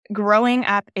growing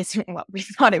up isn't what we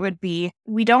thought it would be.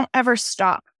 We don't ever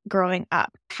stop growing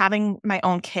up. Having my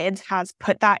own kids has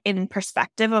put that in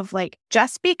perspective of like,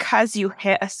 just because you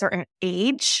hit a certain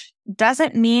age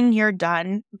doesn't mean you're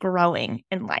done growing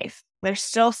in life. There's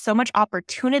still so much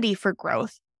opportunity for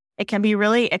growth. It can be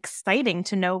really exciting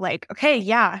to know like, okay,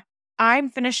 yeah, I'm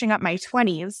finishing up my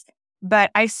 20s, but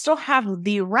I still have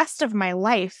the rest of my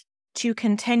life to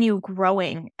continue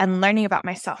growing and learning about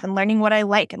myself and learning what I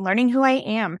like and learning who I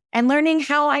am and learning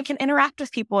how I can interact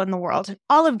with people in the world.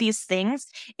 All of these things,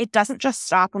 it doesn't just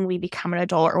stop when we become an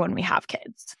adult or when we have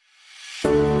kids.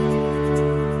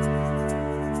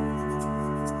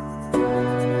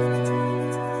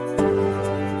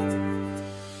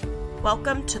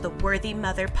 Welcome to the Worthy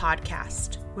Mother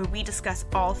podcast, where we discuss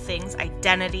all things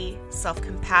identity,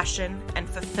 self-compassion, and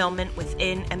fulfillment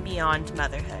within and beyond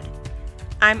motherhood.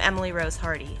 I'm Emily Rose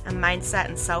Hardy, a mindset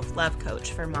and self-love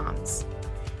coach for moms.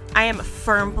 I am a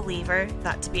firm believer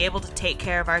that to be able to take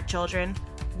care of our children,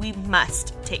 we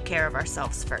must take care of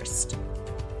ourselves first.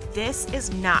 This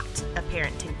is not a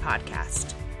parenting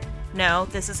podcast. No,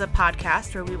 this is a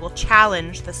podcast where we will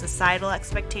challenge the societal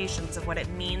expectations of what it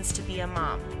means to be a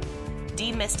mom,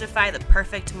 demystify the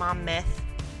perfect mom myth,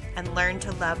 and learn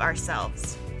to love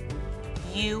ourselves.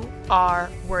 You are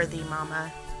worthy,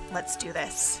 mama. Let's do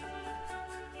this.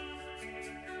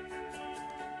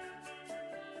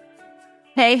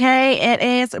 Hey, it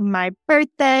is my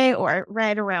birthday, or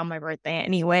right around my birthday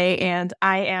anyway, and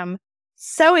I am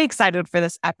so excited for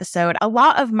this episode. A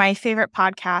lot of my favorite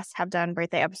podcasts have done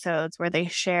birthday episodes where they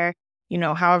share,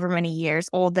 however many years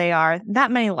old they are,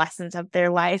 that many lessons of their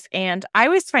life. And I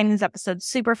always find these episodes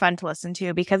super fun to listen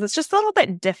to because it's just a little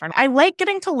bit different. I like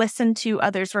getting to listen to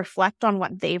others reflect on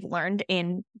what they've learned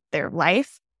in their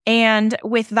life. And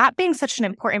with that being such an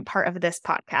important part of this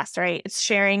podcast, right? It's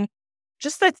sharing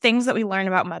just the things that we learn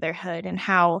about motherhood and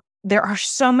how there are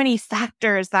so many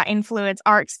factors that influence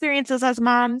our experiences as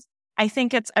moms. I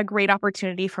think it's a great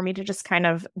opportunity for me to just kind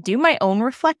of do my own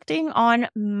reflecting on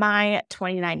my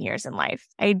 29 years in life.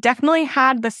 I definitely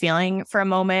had the feeling for a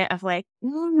moment of like,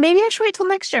 maybe I should wait till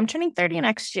next year. I'm turning 30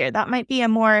 next year. That might be a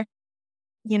more,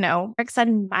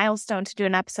 exciting milestone to do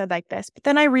an episode like this. But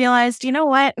then I realized, you know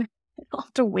what? I'll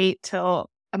have to wait till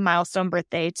a milestone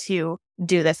birthday to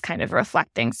do this kind of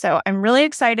reflecting. So I'm really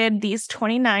excited. These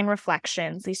 29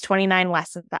 reflections, these 29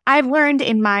 lessons that I've learned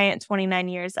in my 29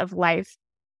 years of life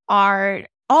are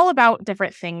all about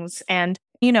different things. And,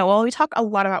 while we talk a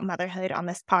lot about motherhood on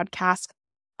this podcast,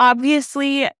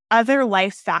 obviously other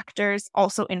life factors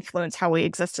also influence how we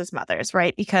exist as mothers,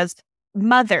 right? Because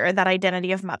that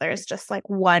identity of mother is just like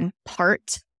one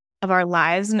part of our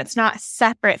lives, and it's not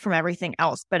separate from everything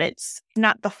else, but it's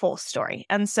not the full story.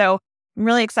 And so I'm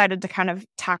really excited to kind of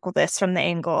tackle this from the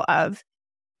angle of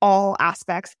all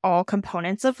aspects, all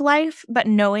components of life, but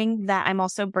knowing that I'm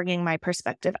also bringing my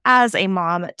perspective as a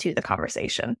mom to the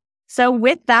conversation. So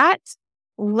with that,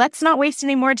 let's not waste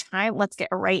any more time. Let's get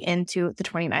right into the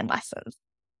 29 lessons.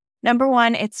 Number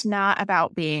one, it's not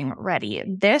about being ready.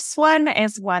 This one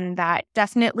is one that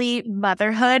definitely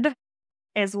motherhood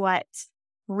is what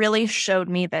really showed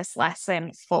me this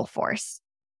lesson full force.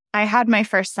 I had my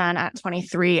first son at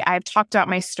 23. I've talked about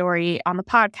my story on the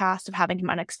podcast of having him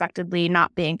unexpectedly,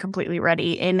 not being completely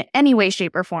ready in any way,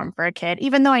 shape, or form for a kid,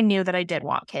 even though I knew that I did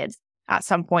want kids at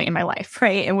some point in my life,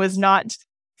 right? It was not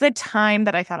the time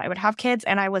that I thought I would have kids,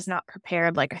 and I was not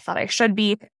prepared like I thought I should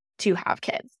be to have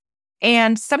kids.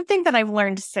 And something that I've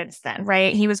learned since then,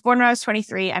 right? He was born when I was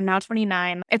 23. I'm now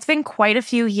 29. It's been quite a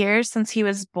few years since he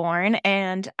was born.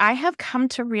 And I have come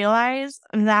to realize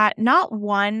that not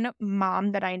one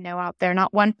mom that I know out there,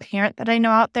 not one parent that I know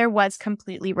out there was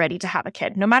completely ready to have a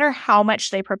kid. No matter how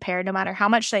much they prepared, no matter how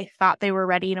much they thought they were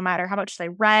ready, no matter how much they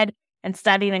read and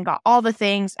studied and got all the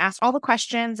things, asked all the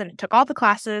questions and took all the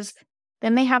classes,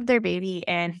 then they have their baby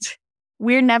and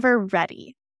we're never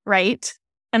ready, right?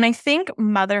 And I think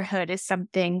motherhood is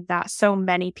something that so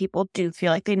many people do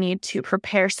feel like they need to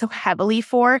prepare so heavily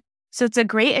for. So it's a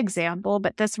great example,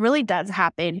 but this really does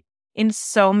happen in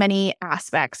so many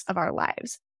aspects of our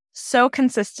lives. So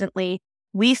consistently,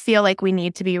 we feel like we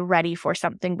need to be ready for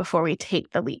something before we take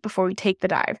the leap, before we take the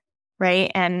dive,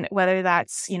 right? And whether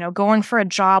that's, going for a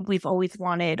job we've always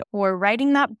wanted, or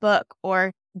writing that book,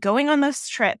 or going on this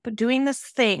trip, doing this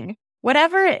thing,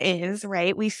 whatever it is,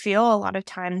 right? We feel a lot of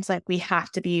times like we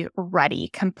have to be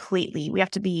ready completely. We have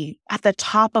to be at the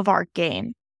top of our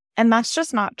game. And that's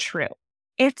just not true.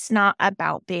 It's not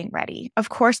about being ready. Of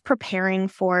course, preparing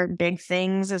for big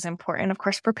things is important. Of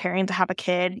course, preparing to have a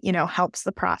kid, helps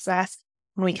the process.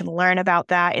 When we can learn about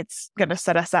that, it's going to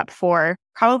set us up for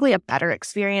probably a better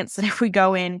experience than if we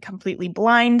go in completely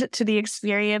blind to the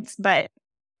experience, but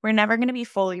we're never going to be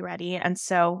fully ready. And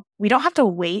so we don't have to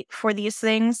wait for these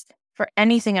things for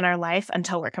anything in our life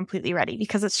until we're completely ready,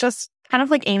 because it's just kind of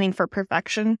like aiming for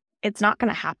perfection. It's not going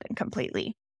to happen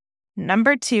completely.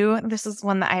 Number 2, this is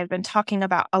one that I have been talking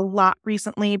about a lot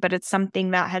recently, but it's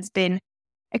something that has been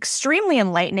extremely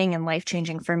enlightening and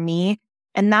life-changing for me.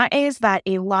 And that is that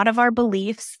a lot of our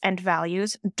beliefs and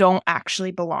values don't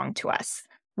actually belong to us.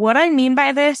 What I mean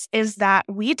by this is that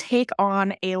we take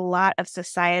on a lot of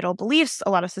societal beliefs,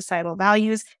 a lot of societal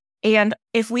values. And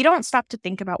if we don't stop to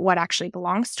think about what actually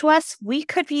belongs to us, we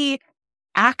could be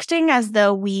acting as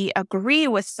though we agree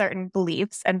with certain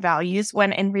beliefs and values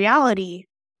when in reality,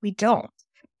 we don't.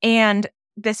 And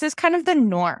this is kind of the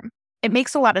norm. It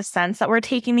makes a lot of sense that we're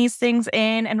taking these things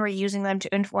in and we're using them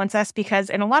to influence us, because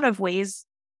in a lot of ways,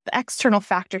 the external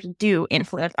factors do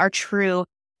influence our true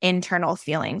internal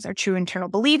feelings, our true internal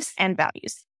beliefs and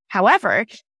values. However,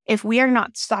 if we are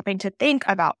not stopping to think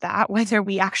about that, whether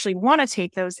we actually want to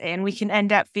take those in, we can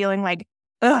end up feeling like,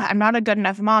 I'm not a good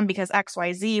enough mom because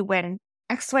XYZ, when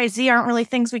XYZ aren't really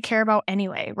things we care about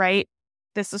anyway, right?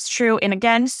 This is true in,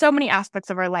 again, so many aspects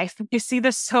of our life. You see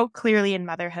this so clearly in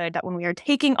motherhood, that when we are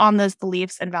taking on those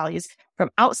beliefs and values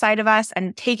from outside of us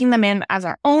and taking them in as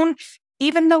our own,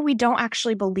 even though we don't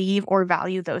actually believe or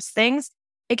value those things,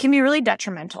 it can be really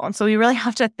detrimental. And so we really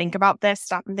have to think about this,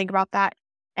 stop and think about that.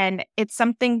 And it's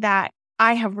something that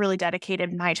I have really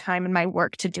dedicated my time and my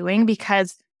work to doing,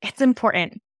 because it's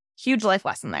important. Huge life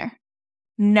lesson there.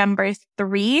 Number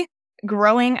 3,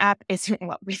 growing up isn't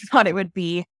what we thought it would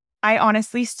be. I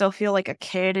honestly still feel like a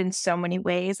kid in so many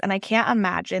ways, and I can't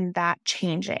imagine that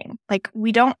changing. Like,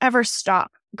 we don't ever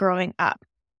stop growing up.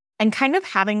 And kind of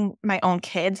having my own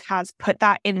kids has put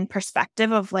that in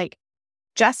perspective of like,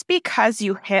 just because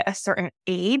you hit a certain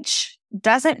age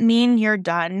doesn't mean you're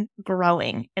done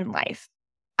growing in life.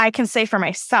 I can say for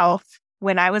myself,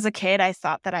 when I was a kid, I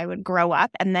thought that I would grow up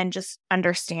and then just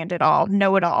understand it all,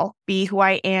 know it all, be who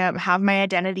I am, have my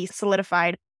identity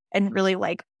solidified, and really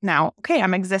like, now, okay,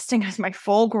 I'm existing as my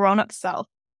full grown-up self.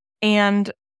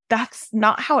 And that's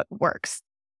not how it works.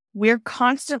 We're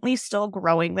constantly still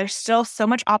growing. There's still so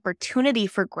much opportunity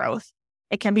for growth.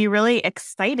 It can be really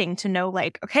exciting to know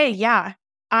like, okay, yeah,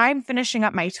 I'm finishing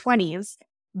up my 20s,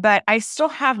 but I still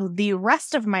have the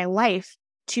rest of my life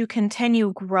to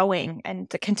continue growing and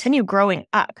to continue growing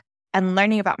up and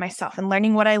learning about myself and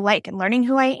learning what I like and learning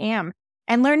who I am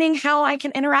and learning how I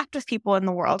can interact with people in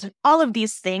the world. All of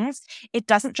these things, it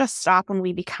doesn't just stop when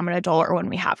we become an adult or when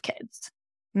we have kids.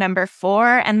 Number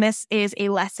 4, and this is a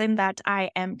lesson that I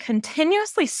am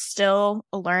continuously still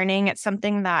learning. It's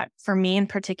something that for me in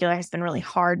particular has been really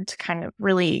hard to kind of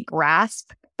really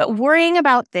grasp. But worrying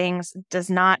about things does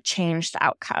not change the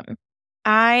outcome.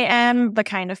 I am the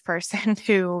kind of person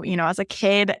who, as a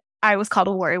kid, I was called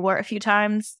a worrywart a few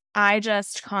times. I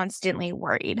just constantly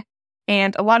worried.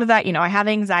 And a lot of that, I have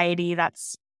anxiety.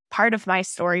 That's part of my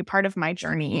story, part of my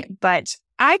journey. But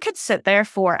I could sit there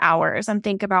for hours and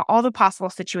think about all the possible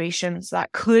situations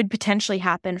that could potentially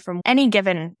happen from any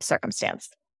given circumstance.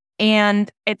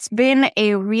 And it's been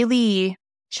a really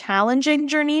challenging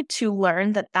journey to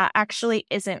learn that that actually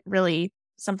isn't really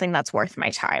something that's worth my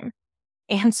time.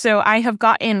 And so I have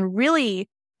gotten really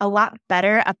a lot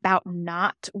better about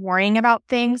not worrying about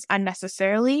things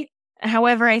unnecessarily.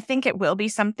 However, I think it will be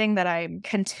something that I'm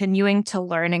continuing to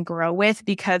learn and grow with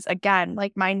because, again,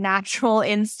 like my natural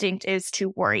instinct is to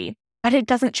worry, but it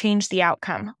doesn't change the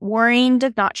outcome. Worrying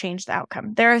does not change the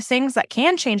outcome. There are things that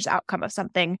can change the outcome of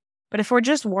something, but if we're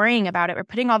just worrying about it, we're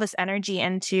putting all this energy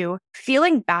into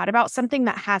feeling bad about something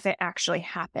that hasn't actually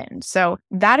happened. So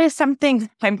that is something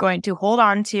I'm going to hold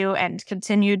on to and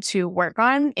continue to work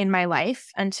on in my life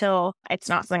until it's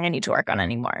not something I need to work on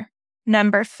anymore.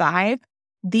 Number 5.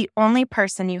 The only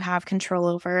person you have control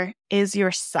over is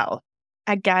yourself.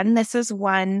 Again, this is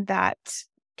one that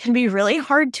can be really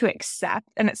hard to accept.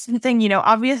 And it's something,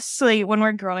 obviously when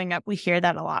we're growing up, we hear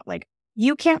that a lot. Like,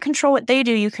 you can't control what they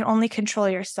do. You can only control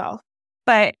yourself.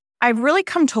 But I've really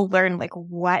come to learn like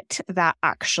what that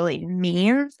actually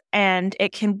means. And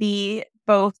it can be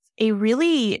both a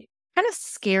really kind of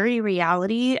scary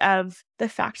reality of the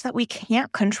fact that we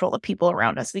can't control the people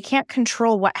around us. We can't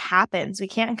control what happens. We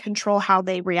can't control how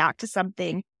they react to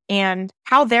something and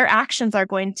how their actions are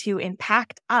going to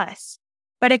impact us.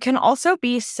 But it can also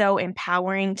be so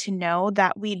empowering to know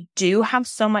that we do have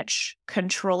so much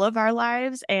control of our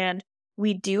lives and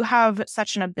we do have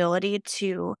such an ability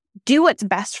to do what's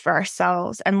best for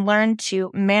ourselves and learn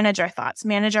to manage our thoughts,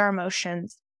 manage our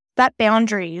emotions, set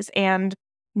boundaries, and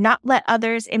not let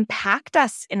others impact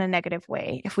us in a negative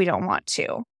way if we don't want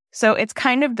to. So it's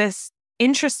kind of this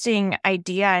interesting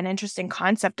idea and interesting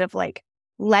concept of like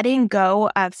letting go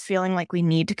of feeling like we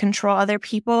need to control other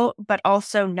people, but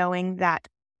also knowing that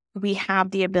we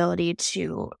have the ability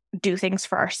to do things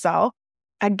for ourselves.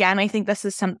 Again, I think this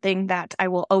is something that I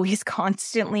will always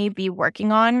constantly be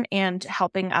working on and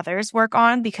helping others work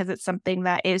on, because it's something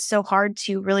that is so hard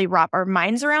to really wrap our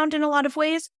minds around in a lot of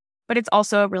ways, but it's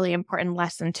also a really important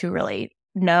lesson to really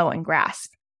know and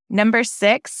grasp. Number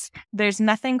 6, there's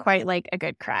nothing quite like a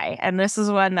good cry. And this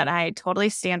is one that I totally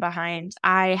stand behind.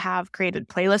 I have created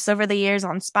playlists over the years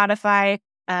on Spotify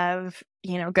of,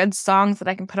 good songs that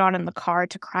I can put on in the car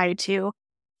to cry to.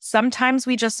 Sometimes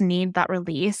we just need that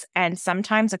release, and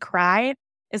sometimes a cry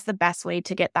is the best way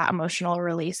to get that emotional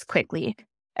release quickly.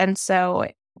 And so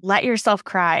let yourself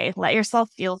cry, let yourself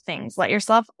feel things, let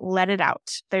yourself let it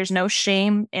out. There's no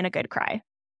shame in a good cry.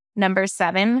 Number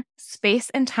 7, space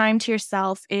and time to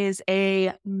yourself is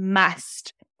a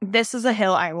must. This is a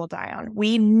hill I will die on.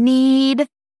 We need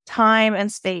time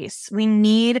and space. We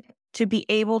need to be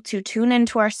able to tune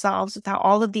into ourselves without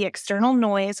all of the external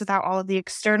noise, without all of the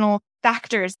external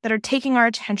factors that are taking our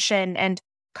attention and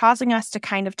causing us to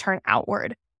kind of turn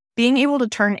outward. Being able to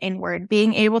turn inward,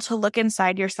 being able to look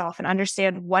inside yourself and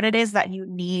understand what it is that you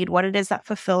need, what it is that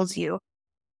fulfills you.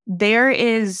 There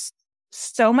is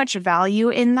so much value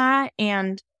in that.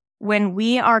 And when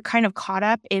we are kind of caught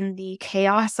up in the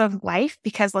chaos of life,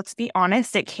 because let's be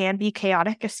honest, it can be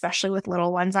chaotic, especially with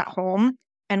little ones at home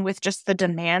and with just the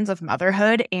demands of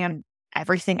motherhood and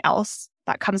everything else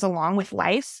that comes along with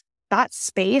life, that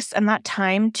space and that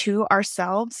time to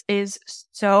ourselves is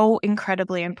so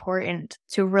incredibly important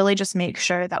to really just make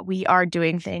sure that we are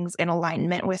doing things in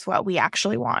alignment with what we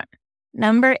actually want.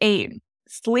 Number 8,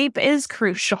 sleep is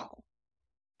crucial.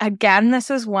 Again, this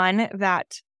is one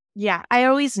that, I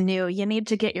always knew you need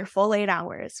to get your full 8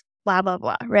 hours, blah, blah,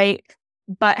 blah, right?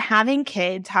 But having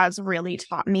kids has really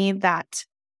taught me that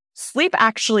sleep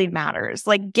actually matters.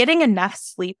 Like getting enough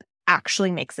sleep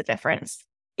actually makes a difference.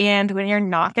 And when you're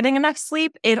not getting enough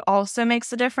sleep, it also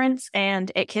makes a difference.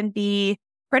 And it can be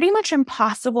pretty much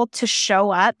impossible to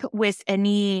show up with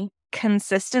any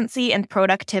consistency and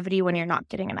productivity when you're not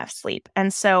getting enough sleep.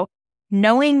 And so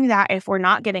knowing that if we're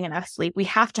not getting enough sleep, we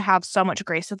have to have so much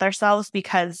grace with ourselves,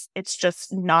 because it's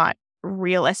just not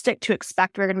realistic to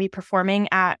expect we're going to be performing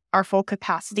at our full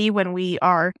capacity when we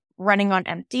are running on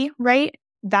empty, right?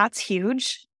 That's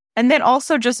huge. And then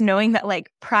also just knowing that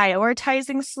like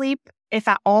prioritizing sleep, if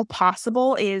at all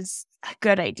possible, is a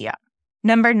good idea.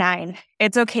 Number 9,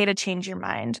 it's okay to change your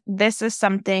mind. This is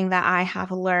something that I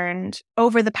have learned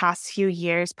over the past few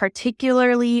years,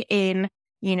 particularly in,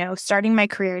 starting my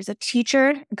career as a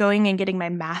teacher, going and getting my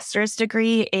master's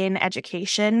degree in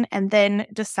education, and then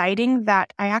deciding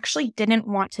that I actually didn't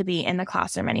want to be in the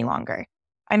classroom any longer.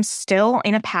 I'm still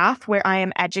in a path where I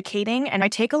am educating, and I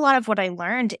take a lot of what I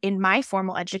learned in my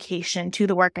formal education to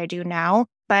the work I do now,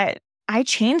 but I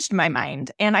changed my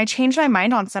mind, and I changed my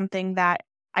mind on something that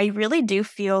I really do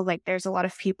feel like there's a lot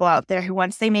of people out there who,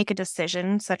 once they make a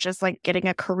decision, such as like getting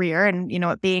a career and,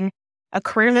 it being a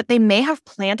career that they may have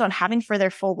planned on having for their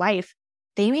full life,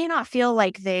 they may not feel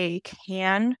like they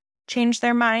can change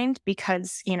their mind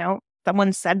because,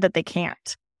 someone said that they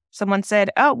can't. Someone said,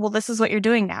 oh, well, this is what you're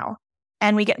doing now.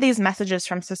 And we get these messages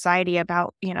from society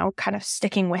about, kind of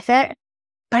sticking with it.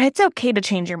 But it's okay to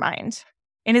change your mind.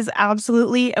 It is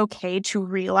absolutely okay to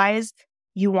realize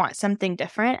you want something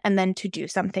different and then to do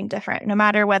something different, no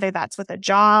matter whether that's with a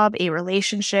job, a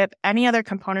relationship, any other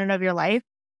component of your life.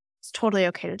 It's totally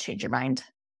okay to change your mind.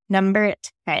 Number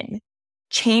 10,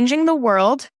 changing the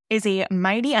world is a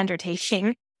mighty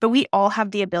undertaking, but we all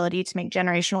have the ability to make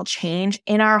generational change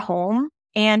in our home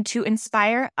and to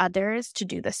inspire others to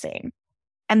do the same.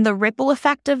 And the ripple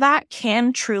effect of that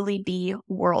can truly be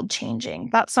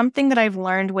world-changing. That's something that I've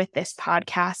learned with this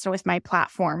podcast and with my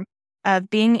platform, of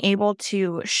being able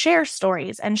to share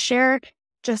stories and share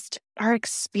just our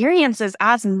experiences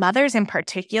as mothers in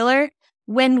particular.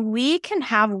 When we can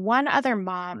have one other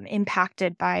mom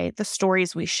impacted by the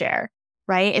stories we share,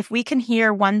 right? If we can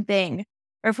hear one thing,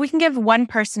 or if we can give one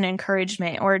person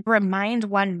encouragement or remind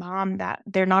one mom that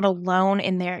they're not alone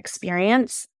in their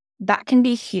experience, that can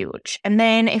be huge. And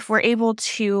then if we're able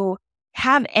to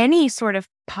have any sort of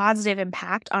positive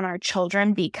impact on our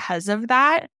children because of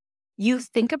that, you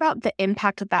think about the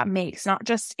impact that that makes, not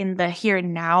just in the here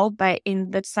and now, but in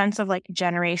the sense of like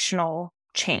generational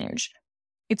change.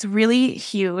 It's really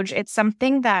huge. It's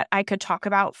something that I could talk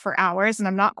about for hours, and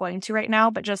I'm not going to right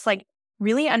now, but just like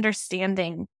really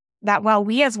understanding that while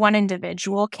we as one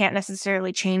individual can't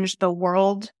necessarily change the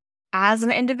world as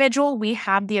an individual, we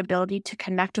have the ability to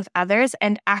connect with others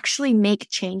and actually make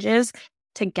changes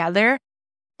together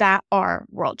that are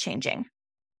world changing.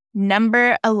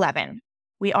 Number 11,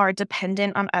 we are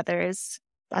dependent on others.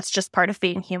 That's just part of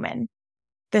being human.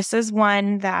 This is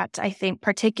one that I think,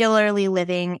 particularly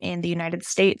living in the United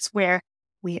States, where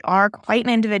we are quite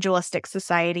an individualistic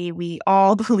society, we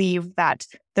all believe that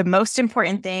the most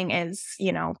important thing is,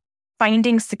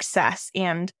 finding success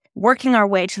and working our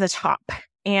way to the top.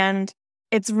 And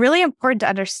it's really important to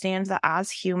understand that as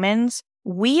humans,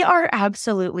 we are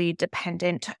absolutely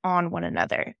dependent on one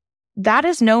another. That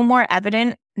is no more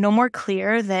evident, no more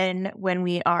clear than when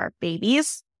we are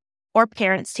babies or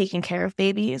parents taking care of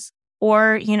babies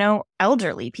or,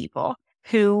 elderly people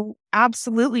who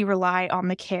absolutely rely on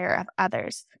the care of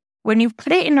others. When you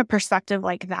put it in a perspective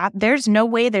like that, there's no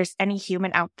way there's any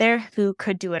human out there who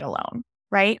could do it alone,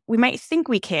 right? We might think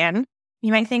we can.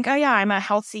 You might think, oh yeah, I'm a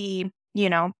healthy,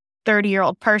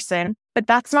 30-year-old person, but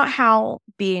that's not how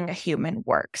being a human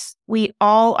works. We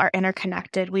all are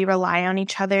interconnected. We rely on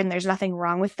each other, and there's nothing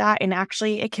wrong with that. And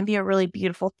actually, it can be a really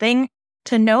beautiful thing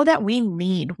to know that we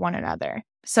need one another.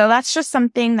 So that's just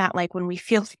something that, when we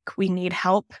feel like we need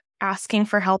help, asking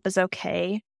for help is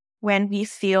okay. When we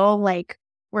feel like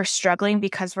we're struggling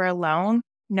because we're alone,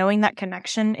 knowing that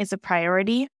connection is a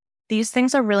priority, these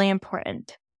things are really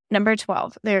important. Number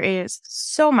 12, there is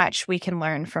so much we can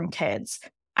learn from kids.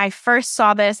 I first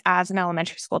saw this as an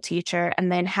elementary school teacher,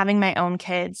 and then having my own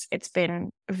kids, it's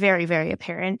been very, very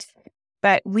apparent.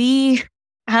 But we,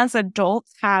 as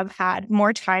adults, have had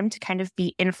more time to kind of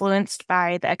be influenced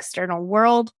by the external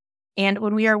world. And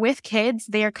when we are with kids,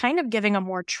 they are kind of giving a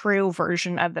more true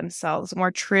version of themselves, a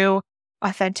more true,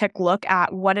 authentic look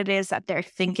at what it is that they're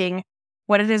thinking,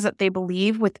 what it is that they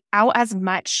believe, without as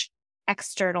much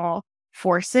external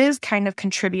forces kind of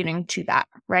contributing to that,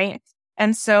 right?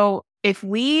 And so if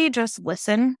we just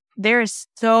listen, there is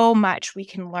so much we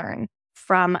can learn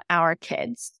from our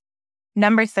kids.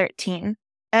 Number 13,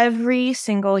 every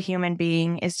single human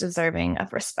being is deserving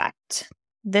of respect.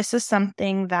 This is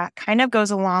something that kind of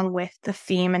goes along with the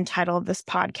theme and title of this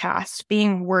podcast,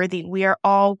 being worthy. We are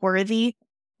all worthy.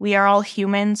 We are all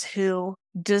humans who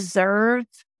deserve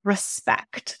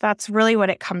respect. That's really what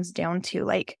it comes down to.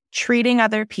 Treating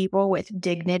other people with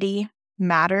dignity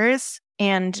matters,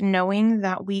 and knowing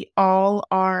that we all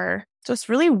are just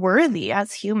really worthy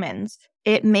as humans.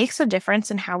 It makes a difference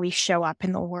in how we show up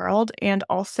in the world, and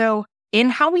also in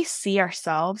how we see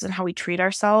ourselves and how we treat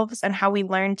ourselves and how we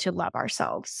learn to love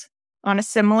ourselves. On a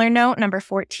similar note, number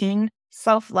 14,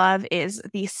 self-love is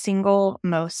the single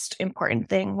most important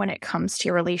thing when it comes to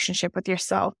your relationship with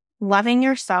yourself. Loving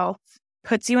yourself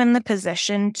puts you in the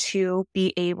position to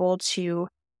be able to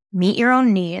meet your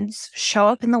own needs, show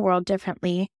up in the world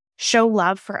differently, show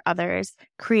love for others,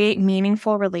 create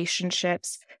meaningful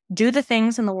relationships, do the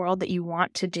things in the world that you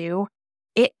want to do.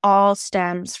 It all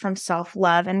stems from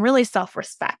self-love and really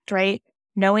self-respect, right?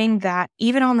 Knowing that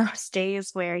even on those days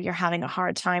where you're having a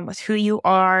hard time with who you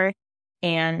are,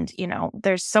 and,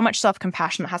 there's so much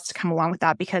self-compassion that has to come along with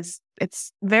that, because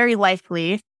it's very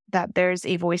likely that there's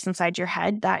a voice inside your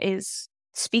head that is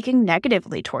speaking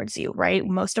negatively towards you, right?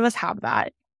 Most of us have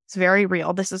that. It's very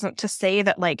real. This isn't to say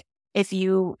that if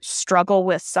you struggle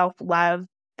with self-love,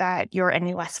 that you're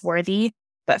any less worthy,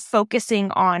 but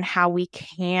focusing on how we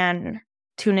can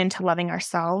tune into loving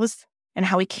ourselves and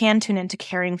how we can tune into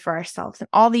caring for ourselves, and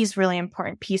all these really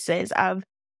important pieces of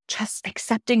just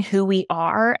accepting who we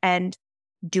are and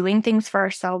doing things for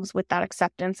ourselves with that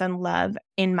acceptance and love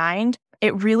in mind.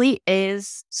 It really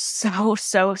is so,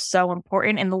 so, so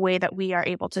important in the way that we are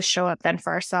able to show up then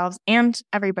for ourselves and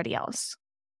everybody else.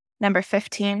 Number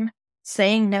 15,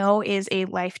 saying no is a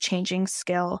life-changing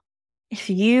skill. If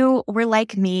you were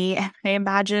like me, I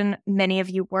imagine many of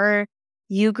you were,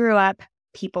 you grew up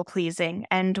people-pleasing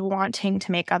and wanting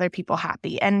to make other people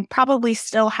happy, and probably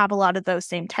still have a lot of those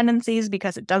same tendencies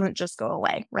because it doesn't just go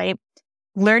away, right?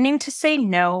 Learning to say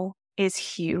no is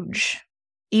huge.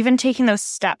 Even taking those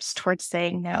steps towards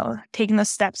saying no, taking those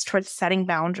steps towards setting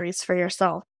boundaries for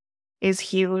yourself is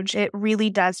huge. It really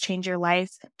does change your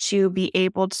life to be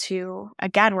able to,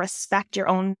 again, respect your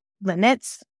own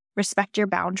limits, respect your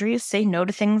boundaries, say no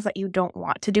to things that you don't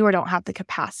want to do or don't have the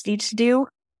capacity to do.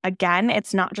 Again,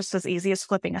 it's not just as easy as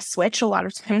flipping a switch. A lot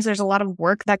of times there's a lot of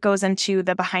work that goes into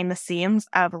the behind the scenes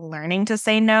of learning to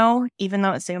say no, even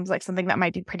though it seems like something that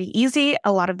might be pretty easy.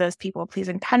 A lot of those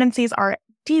people-pleasing tendencies are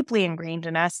deeply ingrained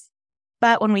in us.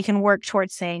 But when we can work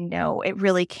towards saying no, it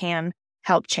really can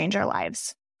help change our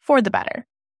lives for the better.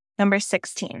 Number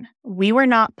 16, we were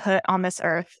not put on this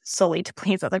earth solely to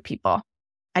please other people.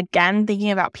 Again,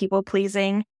 thinking about people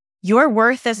pleasing, Your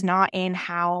worth is not in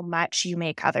how much you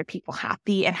make other people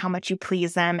happy and how much you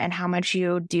please them and how much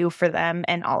you do for them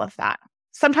and all of that.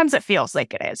 Sometimes it feels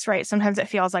like it is, right? Sometimes it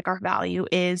feels like our value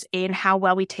is in how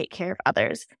well we take care of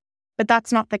others. But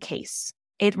that's not the case.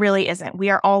 It really isn't. We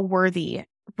are all worthy,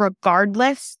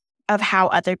 regardless of how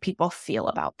other people feel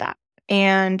about that.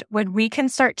 And when we can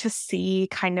start to see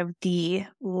kind of the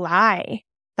lie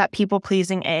that people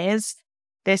pleasing is,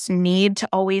 this need to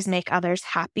always make others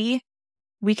happy,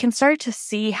 we can start to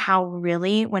see how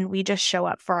really when we just show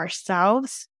up for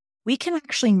ourselves, we can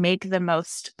actually make the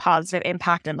most positive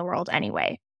impact in the world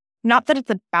anyway. Not that it's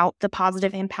about the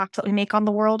positive impact that we make on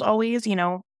the world always,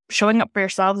 showing up for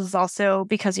yourselves is also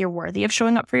because you're worthy of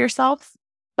showing up for yourself,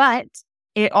 but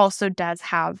it also does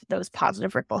have those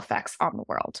positive ripple effects on the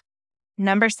world.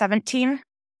 Number 17,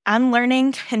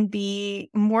 unlearning can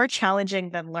be more challenging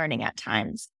than learning at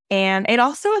times. And it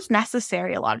also is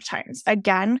necessary a lot of times.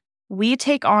 Again, we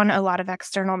take on a lot of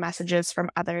external messages from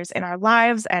others in our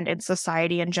lives and in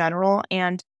society in general,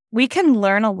 and we can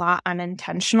learn a lot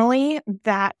unintentionally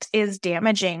that is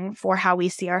damaging for how we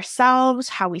see ourselves,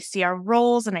 how we see our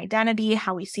roles and identity,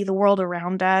 how we see the world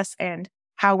around us, and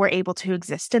how we're able to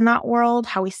exist in that world,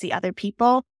 how we see other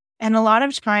people. And a lot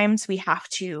of times we have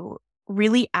to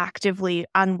really actively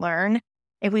unlearn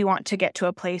if we want to get to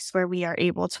a place where we are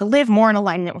able to live more in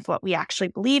alignment with what we actually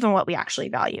believe and what we actually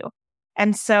value.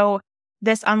 And so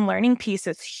this unlearning piece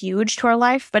is huge to our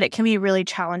life, but it can be really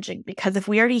challenging because if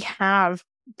we already have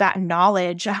that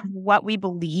knowledge of what we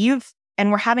believe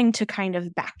and we're having to kind of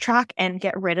backtrack and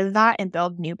get rid of that and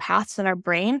build new paths in our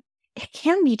brain, it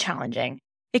can be challenging.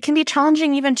 It can be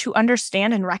challenging even to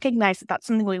understand and recognize that that's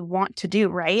something we want to do,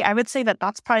 right? I would say that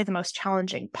that's probably the most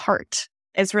challenging part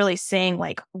is really seeing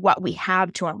like what we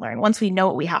have to unlearn. Once we know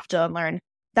what we have to unlearn,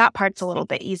 that part's a little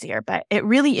bit easier, but it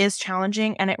really is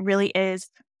challenging and it really is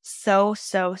so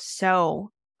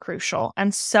crucial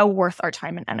and so worth our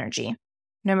time and energy.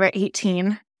 Number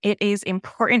 18, it is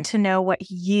important to know what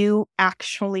you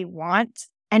actually want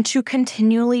and to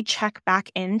continually check back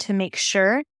in to make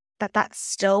sure that that's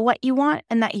still what you want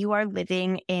and that you are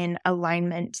living in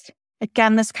alignment.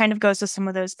 Again, this kind of goes to some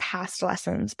of those past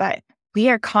lessons, but we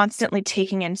are constantly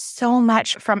taking in so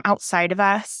much from outside of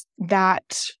us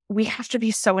that we have to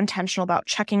be so intentional about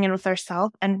checking in with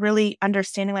ourselves and really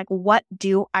understanding, like, what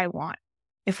do I want?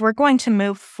 If we're going to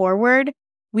move forward,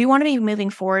 we want to be moving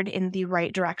forward in the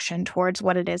right direction towards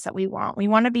what it is that we want. We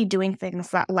want to be doing things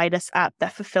that light us up,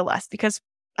 that fulfill us, because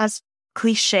as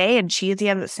cliche and cheesy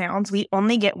as it sounds, we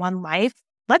only get one life.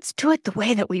 Let's do it the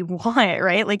way that we want,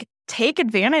 right? Like, take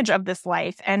advantage of this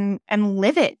life and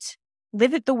live it.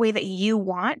 Live it the way that you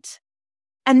want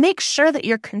and make sure that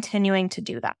you're continuing to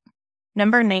do that.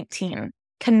 Number 19,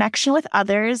 connection with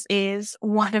others is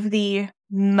one of the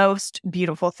most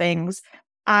beautiful things.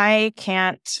 I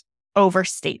can't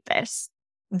overstate this.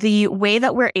 The way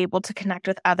that we're able to connect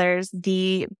with others,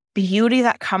 the beauty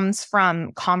that comes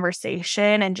from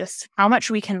conversation and just how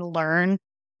much we can learn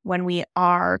when we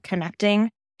are connecting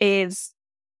is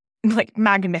like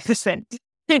magnificent.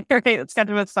 Right? It's kind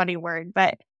of a funny word,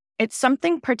 but it's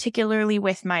something particularly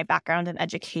with my background in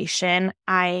education.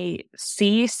 I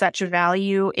see such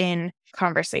value in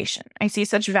conversation. I see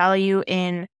such value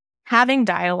in having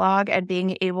dialogue and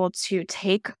being able to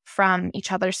take from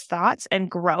each other's thoughts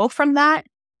and grow from that.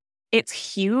 It's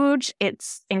huge.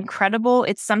 It's incredible.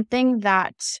 It's something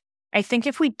that I think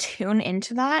if we tune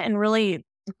into that and really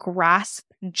grasp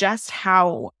just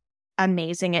how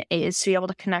amazing it is to be able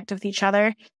to connect with each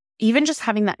other, even just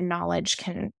having that knowledge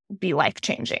can be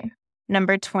life-changing.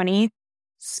 Number 20,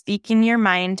 speaking your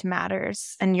mind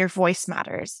matters and your voice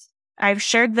matters. I've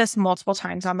shared this multiple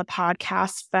times on the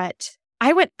podcast, but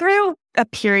I went through a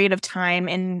period of time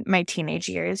in my teenage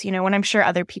years, when I'm sure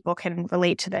other people can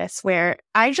relate to this, where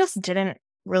I just didn't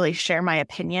really share my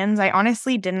opinions. I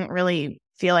honestly didn't really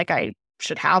feel like I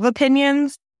should have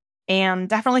opinions and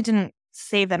definitely didn't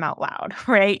say them out loud,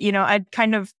 right? A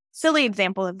kind of silly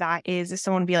example of that is if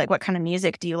someone would be like, what kind of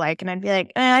music do you like? And I'd be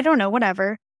like, I don't know,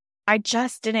 whatever. I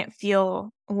just didn't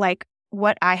feel like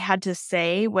what I had to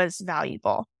say was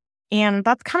valuable. And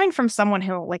that's coming from someone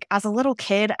who, like, as a little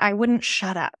kid, I wouldn't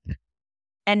shut up.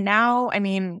 And now,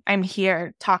 I'm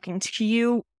here talking to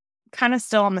you kind of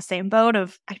still on the same boat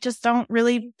of I just don't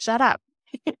really shut up.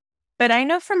 But I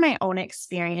know from my own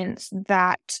experience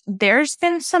that there's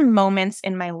been some moments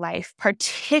in my life,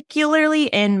 particularly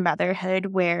in motherhood,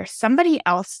 where somebody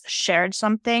else shared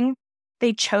something.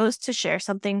 They chose to share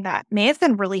something that may have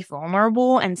been really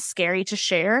vulnerable and scary to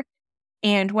share.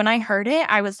 And when I heard it,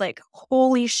 I was like,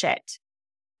 holy shit.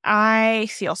 I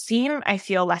feel seen. I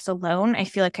feel less alone. I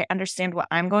feel like I understand what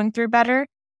I'm going through better.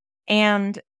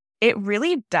 And it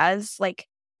really does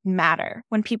matter.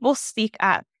 When people speak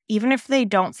up, even if they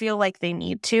don't feel like they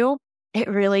need to, it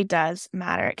really does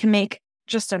matter. It can make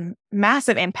just a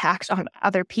massive impact on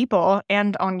other people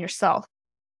and on yourself.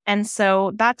 And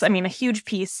so that's, a huge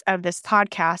piece of this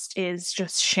podcast is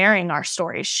just sharing our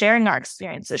stories, sharing our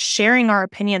experiences, sharing our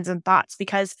opinions and thoughts,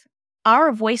 because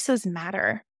our voices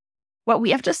matter. What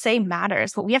we have to say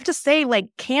matters. What we have to say,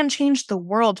 can change the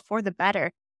world for the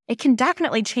better. It can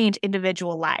definitely change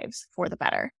individual lives for the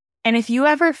better. And if you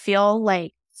ever feel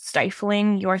like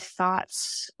stifling your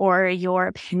thoughts or your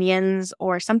opinions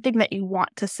or something that you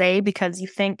want to say because you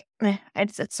think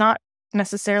it's not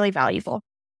necessarily valuable,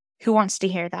 who wants to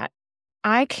hear that?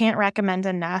 I can't recommend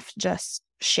enough just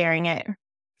sharing it.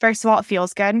 First of all, it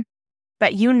feels good,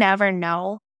 but you never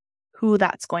know who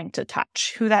that's going to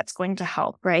touch, who that's going to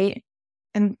help, right?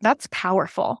 And that's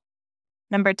powerful.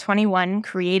 Number 21,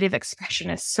 creative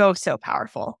expression is so, so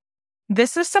powerful.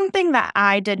 This is something that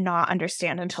I did not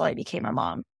understand until I became a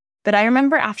mom. But I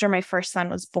remember after my first son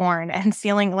was born and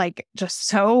feeling just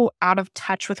so out of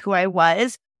touch with who I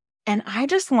was. And I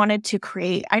just wanted to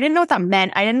create. I didn't know what that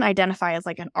meant. I didn't identify as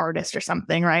an artist or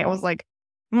something, right? I was like,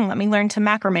 let me learn to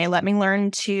macrame. Let me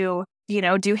learn to,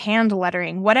 do hand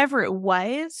lettering, whatever it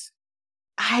was.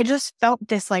 I just felt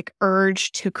this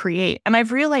urge to create. And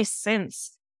I've realized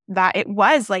since that it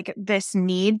was this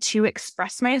need to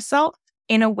express myself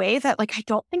in a way that I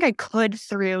don't think I could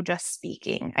through just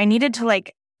speaking. I needed to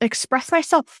express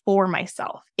myself for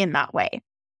myself in that way.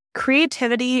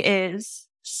 Creativity is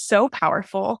so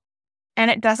powerful. And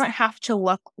it doesn't have to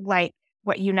look like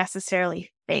what you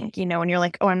necessarily think, when you're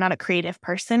like, oh, I'm not a creative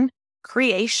person.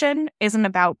 Creation isn't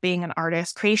about being an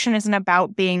artist. Creation isn't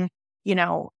about being,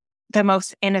 the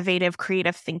most innovative,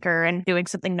 creative thinker and doing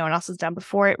something no one else has done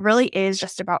before. It really is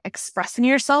just about expressing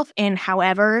yourself in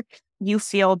however you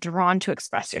feel drawn to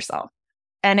express yourself.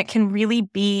 And it can really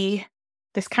be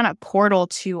this kind of portal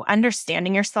to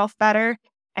understanding yourself better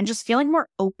and just feeling more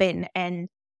open and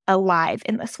alive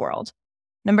in this world.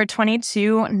 Number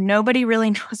 22, nobody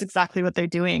really knows exactly what they're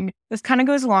doing. This kind of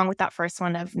goes along with that first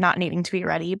one of not needing to be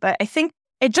ready. But I think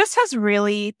it just has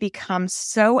really become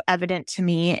so evident to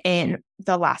me in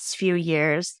the last few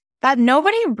years that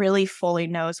nobody really fully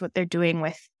knows what they're doing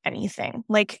with anything.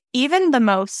 Even the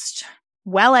most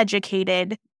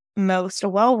well-educated, most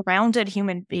well-rounded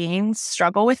human beings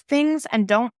struggle with things and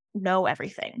don't know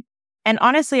everything. And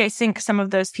honestly, I think some of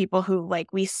those people who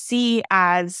we see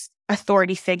as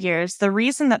authority figures, the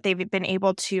reason that they've been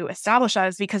able to establish that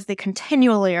is because they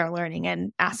continually are learning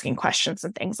and asking questions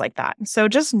and things like that. So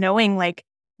just knowing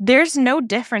there's no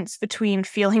difference between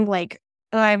feeling oh,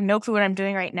 I have no clue what I'm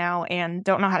doing right now and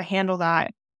don't know how to handle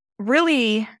that.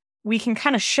 Really, we can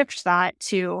kind of shift that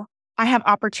to I have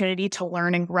opportunity to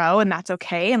learn and grow, and that's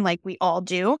okay. And we all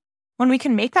do. When we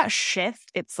can make that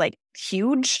shift, it's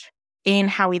huge in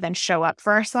how we then show up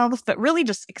for ourselves, but really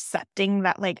just accepting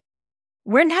that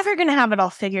we're never going to have it all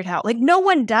figured out. No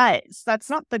one does. That's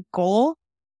not the goal.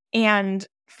 And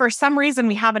for some reason,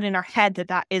 we have it in our head that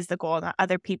that is the goal, and that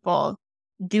other people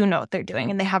do know what they're doing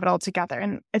and they have it all together.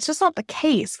 And it's just not the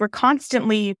case. We're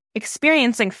constantly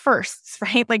experiencing firsts,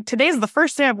 right? Today's the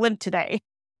first day I've lived today.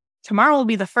 Tomorrow will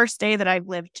be the first day that I've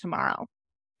lived tomorrow.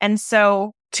 And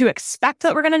so to expect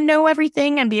that we're going to know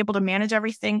everything and be able to manage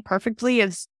everything perfectly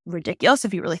is ridiculous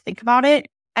if you really think about it.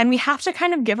 And we have to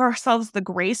kind of give ourselves the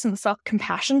grace and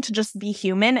self-compassion to just be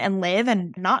human and live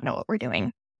and not know what we're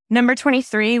doing. Number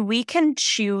 23, we can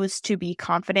choose to be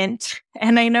confident.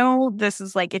 And I know this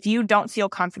is if you don't feel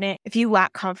confident, if you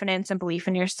lack confidence and belief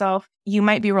in yourself, you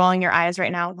might be rolling your eyes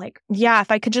right now. Yeah, if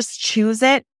I could just choose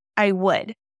it, I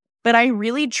would. But I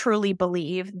really, truly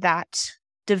believe that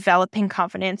developing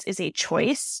confidence is a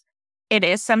choice. It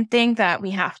is something that we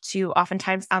have to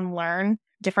oftentimes unlearn.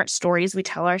 Different stories we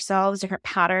tell ourselves, different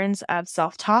patterns of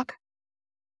self-talk.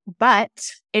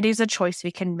 But it is a choice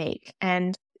we can make.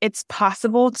 And it's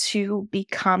possible to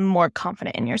become more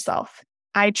confident in yourself.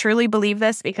 I truly believe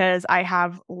this because I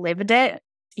have lived it.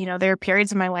 There are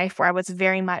periods in my life where I was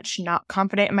very much not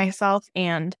confident in myself.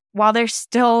 And while there's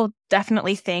still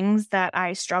definitely things that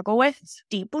I struggle with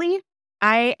deeply,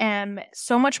 I am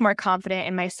so much more confident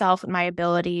in myself and my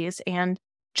abilities and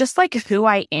just who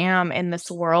I am in this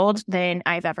world than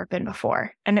I've ever been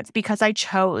before. And it's because I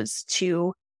chose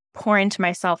to pour into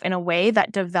myself in a way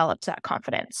that developed that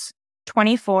confidence.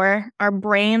 24, our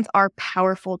brains are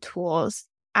powerful tools.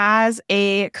 As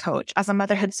a coach, as a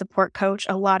motherhood support coach,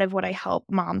 a lot of what I help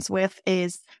moms with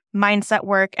is mindset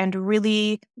work and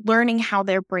really learning how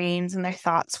their brains and their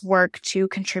thoughts work to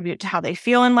contribute to how they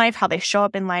feel in life, how they show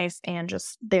up in life, and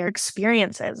just their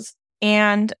experiences.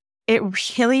 And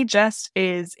it really just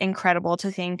is incredible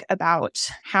to think about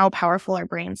how powerful our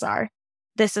brains are.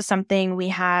 This is something we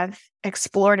have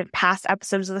explored in past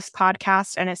episodes of this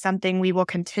podcast, and it's something we will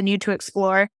continue to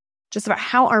explore, just about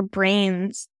how our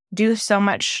brains do so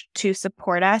much to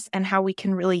support us and how we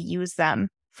can really use them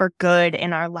for good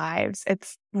in our lives.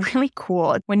 It's really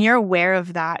cool. When you're aware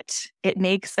of that, it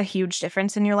makes a huge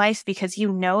difference in your life because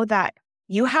you know that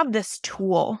you have this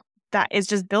tool that is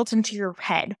just built into your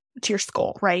head, to your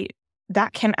skull, right?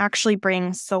 That can actually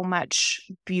bring so much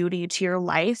beauty to your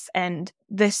life and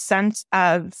this sense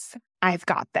of, I've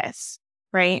got this,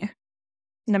 right?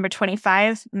 Number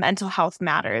 25, mental health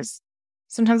matters.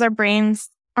 Sometimes our brains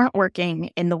aren't working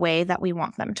in the way that we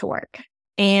want them to work.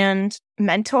 And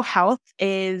mental health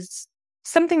is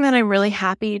something that I'm really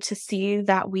happy to see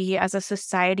that we as a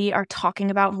society are talking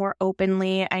about more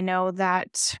openly. I know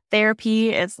that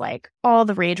therapy is like all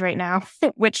the rage right now,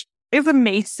 which is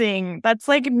amazing. That's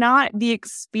like not the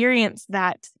experience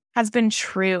that has been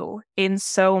true in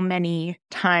so many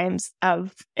times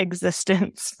of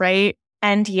existence, right?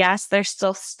 And yes, there's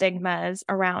still stigmas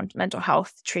around mental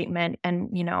health treatment and,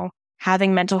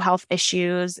 having mental health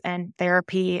issues and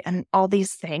therapy and all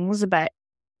these things, but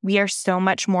we are so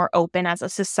much more open as a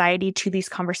society to these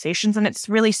conversations. And it's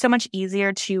really so much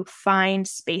easier to find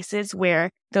spaces where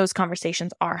those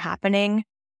conversations are happening.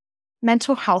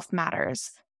 Mental health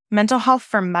matters. Mental health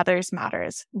for mothers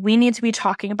matters. We need to be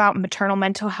talking about maternal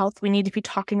mental health. We need to be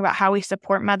talking about how we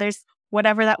support mothers,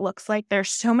 whatever that looks like. There's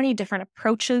so many different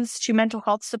approaches to mental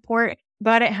health support,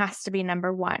 but it has to be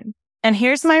number one. And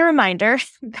here's my reminder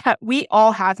that we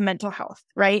all have mental health,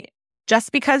 right?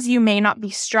 Just because you may not be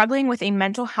struggling with a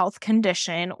mental health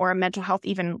condition or a mental health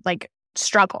even like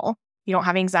struggle, you don't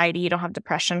have anxiety, you don't have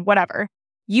depression, whatever,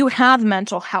 you have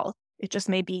mental health. It just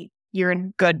may be you're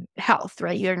in good health,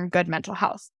 right? You're in good mental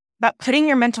health. But putting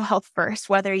your mental health first,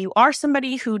 whether you are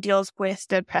somebody who deals with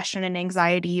depression and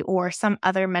anxiety or some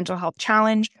other mental health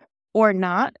challenge or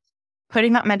not,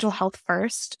 putting that mental health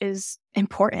first is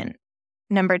important.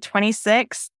 Number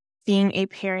 26, being a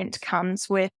parent comes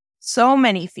with so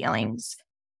many feelings.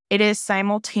 It is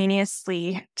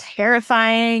simultaneously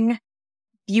terrifying,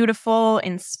 beautiful,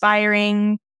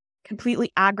 inspiring,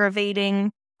 completely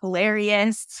aggravating,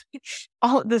 hilarious,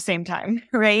 all at the same time,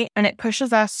 right? And it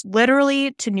pushes us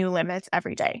literally to new limits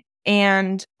every day.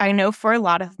 And I know for a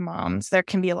lot of moms, there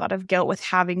can be a lot of guilt with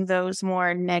having those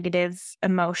more negative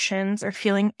emotions or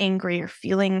feeling angry or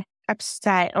feeling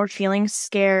upset or feeling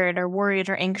scared or worried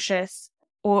or anxious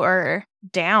or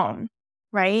down,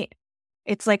 right?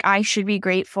 It's like, I should be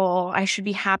grateful. I should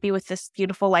be happy with this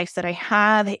beautiful life that I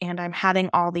have. And I'm having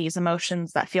all these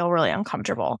emotions that feel really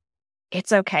uncomfortable.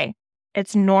 It's okay.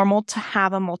 It's normal to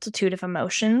have a multitude of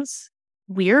emotions.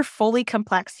 We're fully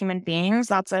complex human beings.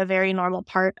 That's a very normal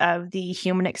part of the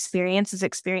human experience, is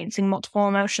experiencing multiple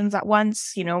emotions at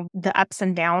once. The ups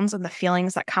and downs and the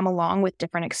feelings that come along with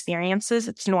different experiences.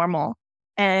 It's normal.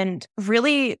 And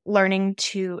really learning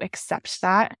to accept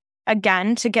that,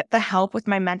 again, to get the help with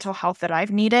my mental health that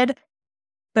I've needed,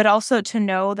 but also to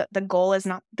know that the goal is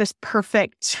not this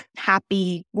perfect,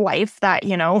 happy life that,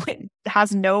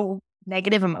 has no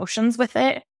negative emotions with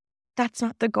it. That's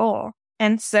not the goal.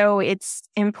 And so it's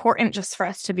important just for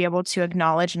us to be able to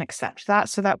acknowledge and accept that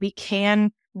so that we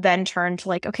can then turn to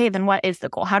like, okay, then what is the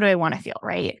goal? How do I want to feel,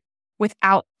 right?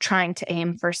 Without trying to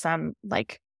aim for some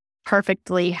like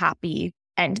perfectly happy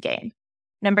end game.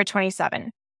 Number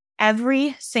 27,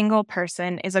 every single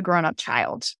person is a grown-up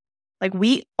child. Like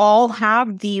we all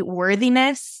have the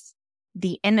worthiness,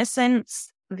 the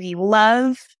innocence, the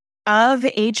love of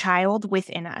a child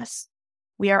within us.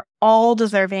 We are all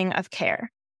deserving of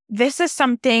care. This is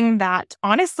something that,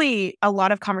 honestly, a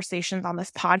lot of conversations on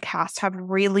this podcast have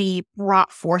really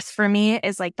brought forth for me,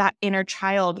 is like that inner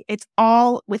child. It's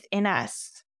all within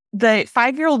us. The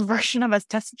 5-year-old version of us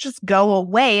doesn't just go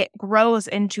away. It grows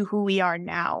into who we are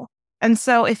now. And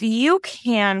so if you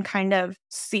can kind of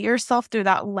see yourself through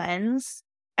that lens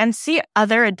and see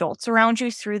other adults around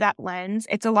you through that lens,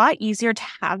 it's a lot easier to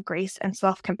have grace and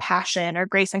self-compassion, or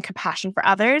grace and compassion for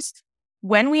others,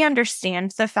 when we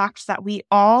understand the fact that we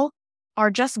all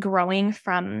are just growing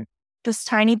from this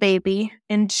tiny baby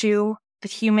into the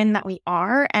human that we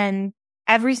are, and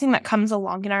everything that comes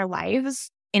along in our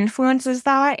lives influences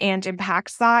that and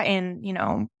impacts that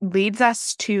and, leads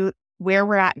us to where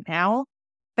we're at now.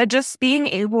 But just being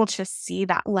able to see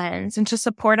that lens and to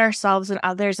support ourselves and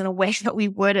others in a way that we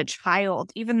would a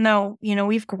child, even though,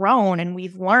 we've grown and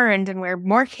we've learned and we're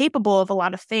more capable of a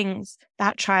lot of things,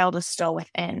 that child is still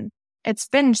within. It's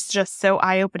been just so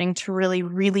eye-opening to really,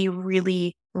 really,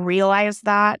 really realize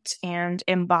that and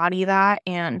embody that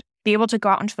and be able to go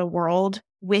out into the world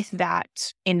with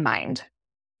that in mind.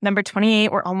 Number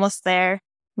 28, we're almost there.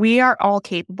 We are all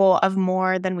capable of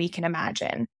more than we can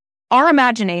imagine. Our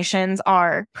imaginations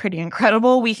are pretty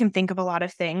incredible. We can think of a lot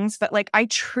of things, but I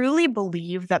truly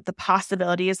believe that the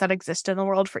possibilities that exist in the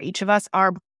world for each of us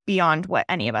are beyond what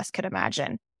any of us could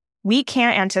imagine. We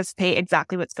can't anticipate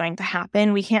exactly what's going to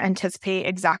happen. We can't anticipate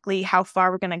exactly how far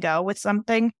we're going to go with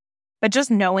something, but just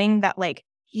knowing that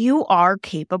you are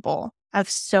capable of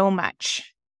so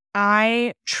much.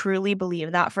 I truly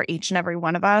believe that for each and every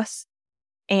one of us.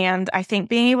 And I think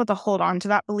being able to hold on to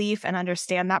that belief and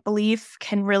understand that belief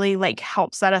can really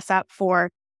help set us up for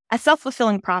a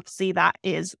self-fulfilling prophecy that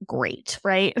is great,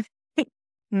 right?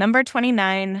 Number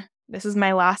 29, this is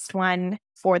my last one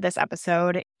for this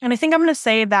episode. And I think I'm going to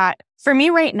say that for me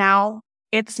right now,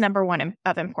 it's number one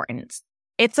of importance.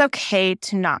 It's okay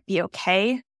to not be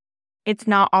okay. It's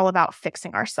not all about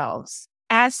fixing ourselves.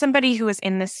 As somebody who is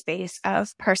in this space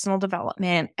of personal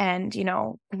development and,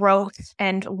 growth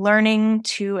and learning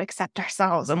to accept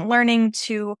ourselves and learning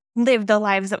to live the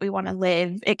lives that we want to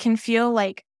live, it can feel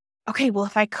okay, well,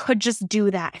 if I could just do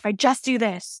that, if I just do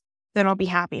this, then I'll be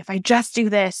happy. If I just do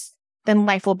this, then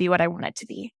life will be what I want it to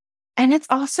be. And it's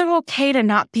also okay to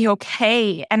not be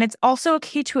okay. And it's also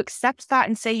okay to accept that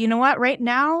and say, you know what, right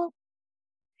now,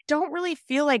 I don't really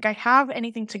feel like I have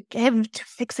anything to give to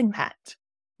fixing that.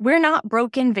 We're not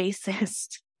broken vases.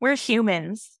 We're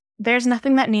humans. There's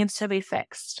nothing that needs to be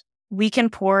fixed. We can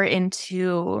pour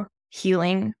into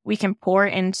healing. We can pour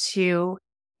into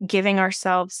giving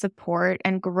ourselves support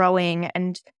and growing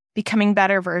and becoming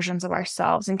better versions of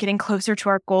ourselves and getting closer to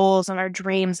our goals and our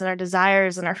dreams and our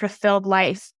desires and our fulfilled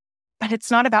life. But it's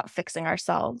not about fixing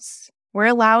ourselves. We're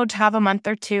allowed to have a month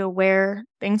or two where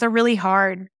things are really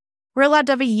hard. We're allowed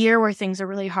to have a year where things are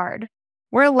really hard.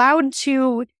 We're allowed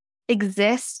to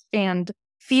exist and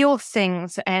feel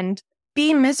things and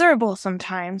be miserable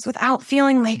sometimes without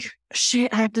feeling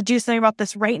shit, I have to do something about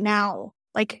this right now.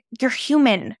 You're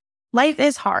human. Life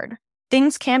is hard.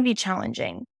 Things can be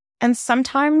challenging. And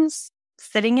sometimes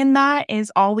sitting in that is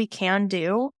all we can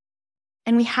do.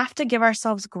 And we have to give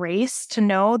ourselves grace to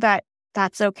know that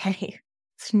that's okay.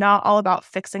 It's not all about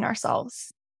fixing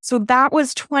ourselves. So that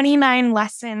was 29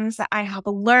 lessons that I have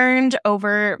learned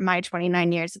over my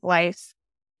 29 years of life.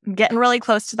 I'm getting really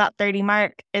close to that 30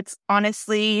 mark. It's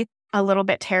honestly a little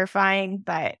bit terrifying,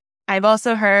 but I've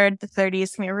also heard the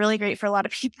 30s can be really great for a lot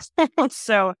of people.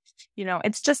 So,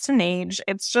 it's just an age.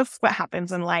 It's just what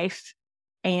happens in life.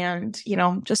 And,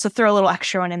 just to throw a little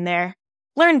extra one in there,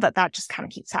 learn that just kind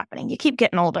of keeps happening. You keep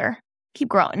getting older, keep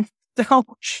growing. So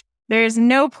there's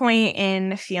no point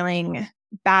in feeling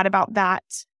bad about that.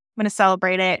 I'm going to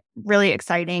celebrate it. Really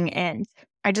exciting. And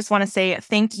I just want to say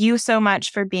thank you so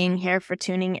much for being here, for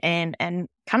tuning in and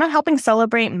kind of helping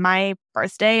celebrate my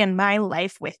birthday and my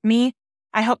life with me.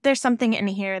 I hope there's something in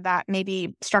here that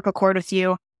maybe struck a chord with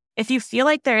you. If you feel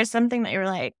like there is something that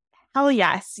you're hell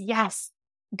yes,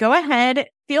 go ahead.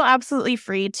 Feel absolutely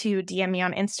free to DM me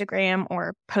on Instagram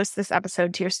or post this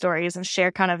episode to your stories and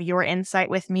share kind of your insight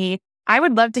with me. I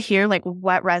would love to hear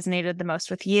what resonated the most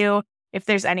with you. If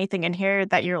there's anything in here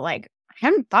that you're I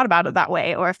hadn't thought about it that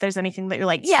way, or if there's anything that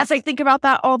you're yes, I think about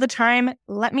that all the time,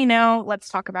 let me know. Let's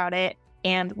talk about it.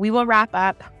 And we will wrap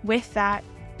up with that.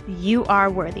 You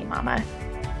are worthy, mama.